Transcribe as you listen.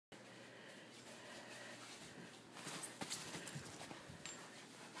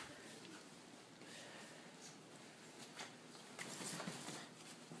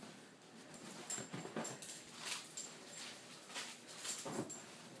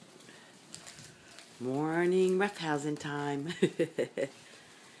Morning roughhousing time.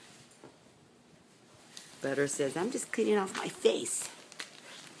 Butter says, I'm just cleaning off my face.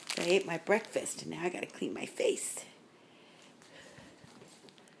 I ate my breakfast and now I gotta clean my face.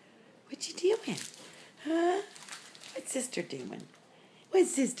 What you doing? Huh? What's sister doing?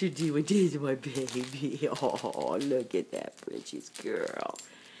 What's sister doing? There's my baby. Oh, look at that precious girl.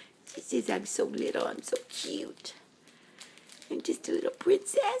 She says, I'm so little, I'm so cute. I'm just a little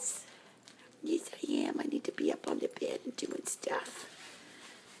princess. Yes, I am. I need to be up on the bed and doing stuff.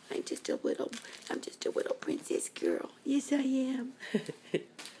 I'm just a little princess girl. Yes, I am. What's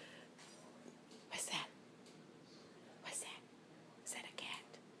that? What's that? Is that a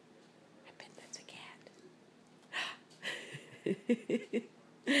cat? I bet that's a cat.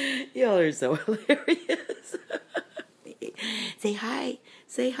 Y'all are so hilarious. Say hi.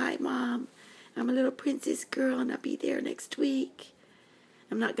 Say hi, Mom. I'm a little princess girl and I'll be there next week.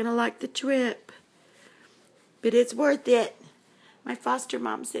 I'm not going to like the trip, but it's worth it. My foster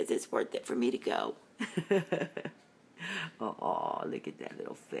mom says it's worth it for me to go. Oh, look at that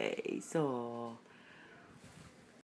little face. Oh.